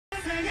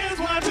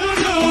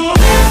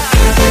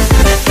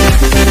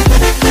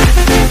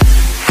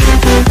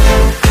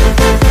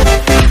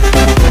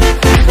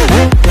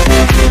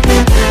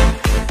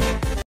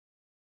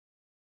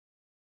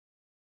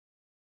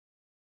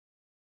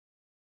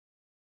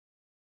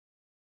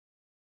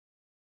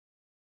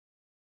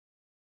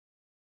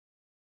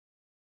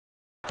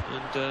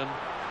and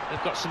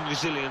they've got some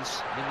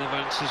resilience in their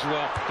ranks as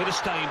well. Bit of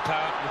staying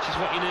power, which is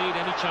what you need.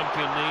 Any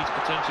champion needs,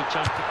 potential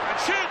champion. And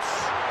shoots!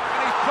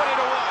 And he's put it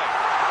away.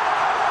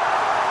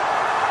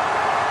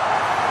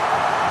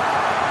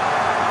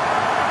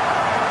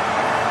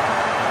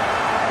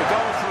 The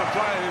goal from a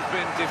player who's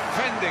been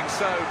defending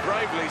so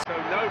bravely, so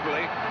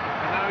nobly,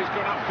 and now he's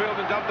gone upfield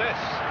and done this.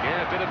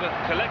 Yeah, a bit of a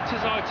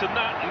collector's item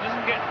that. He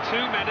doesn't get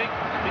too many.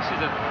 This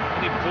is an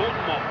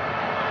important one.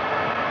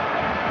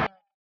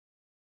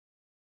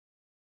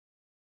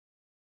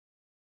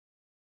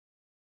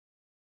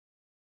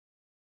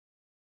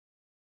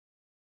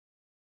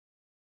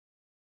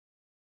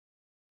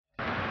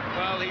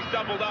 Well, he's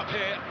doubled up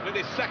here with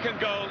his second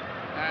goal,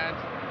 and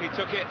he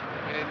took it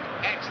in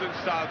excellent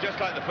style, just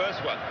like the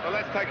first one. Well,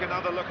 let's take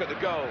another look at the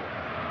goal.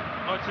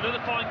 Oh, it's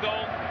another fine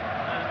goal,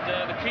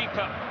 and the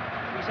keeper,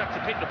 who's had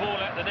to pick the ball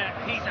out of the net,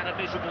 he's had a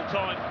miserable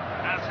time,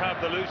 as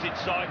have the losing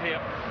side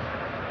here.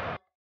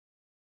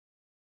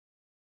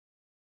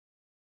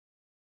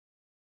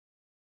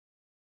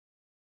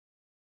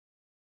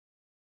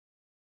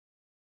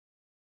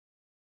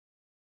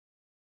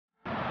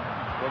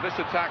 Well, this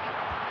attack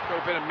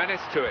got a bit of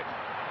menace to it.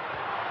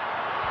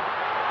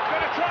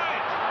 Gonna try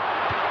it!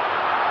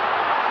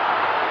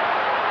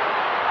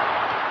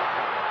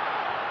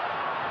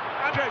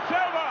 Andre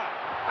Silva!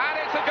 And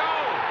it's a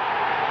goal!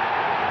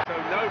 So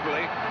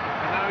nobly,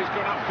 and now he's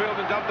gone upfield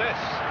and done this.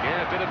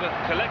 Yeah, a bit of a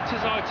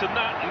collector's item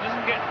that. He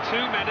doesn't get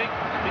too many.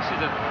 This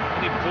is an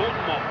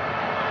important one.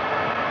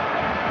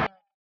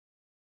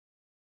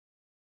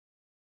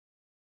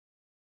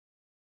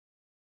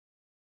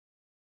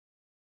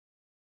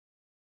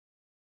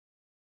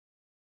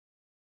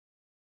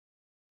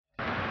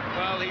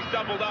 Well, he's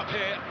doubled up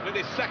here with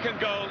his second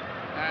goal,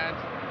 and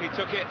he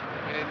took it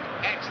in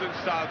excellent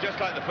style, just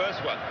like the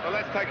first one. Well,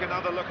 let's take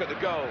another look at the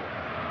goal.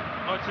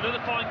 Oh, it's another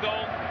fine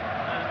goal,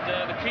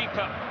 and the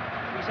keeper,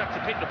 who's had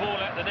to pick the ball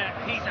out of the net,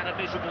 he's had a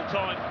miserable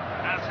time,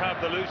 as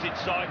have the losing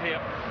side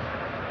here.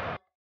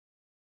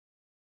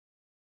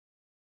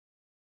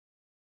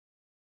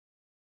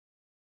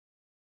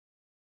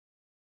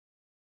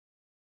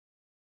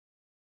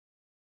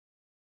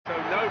 So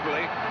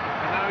nobly,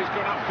 and now he's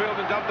gone upfield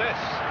and done this.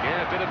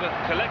 Yeah, a bit of a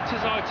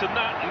collector's item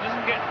that. He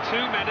doesn't get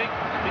too many.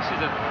 This is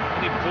an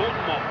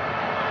important one.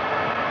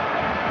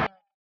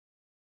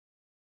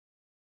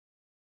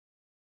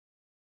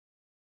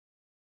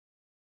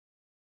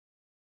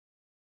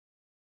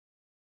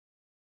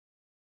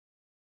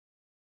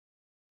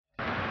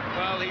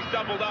 Well, he's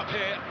doubled up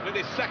here with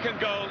his second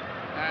goal,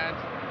 and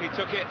he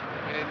took it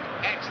in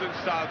excellent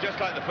style, just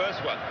like the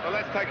first one. Well,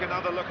 let's take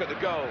another look at the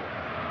goal.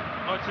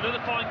 Oh, it's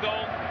another fine goal,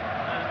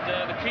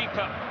 and the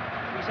keeper,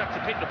 who's had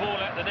to pick the ball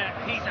out of the net,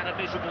 he's had a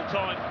miserable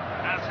time,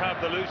 as have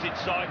the losing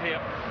side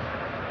here.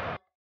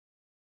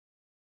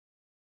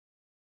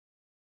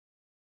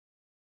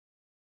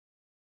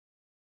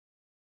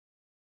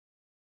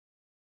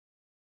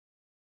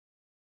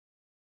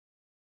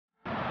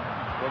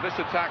 Well, this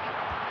attack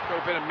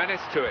got a bit of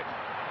menace to it.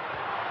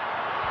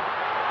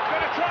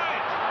 Gonna try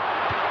it!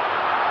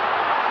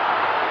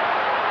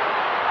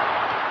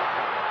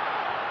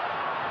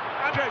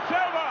 Andre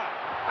Silva!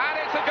 And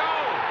it's a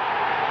goal!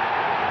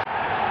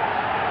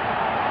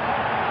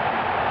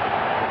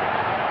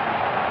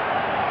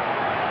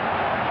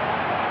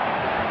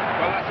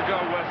 Well, that's a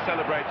goal worth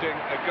celebrating.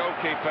 A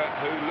goalkeeper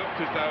who looked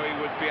as though he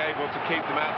would be able to keep them out.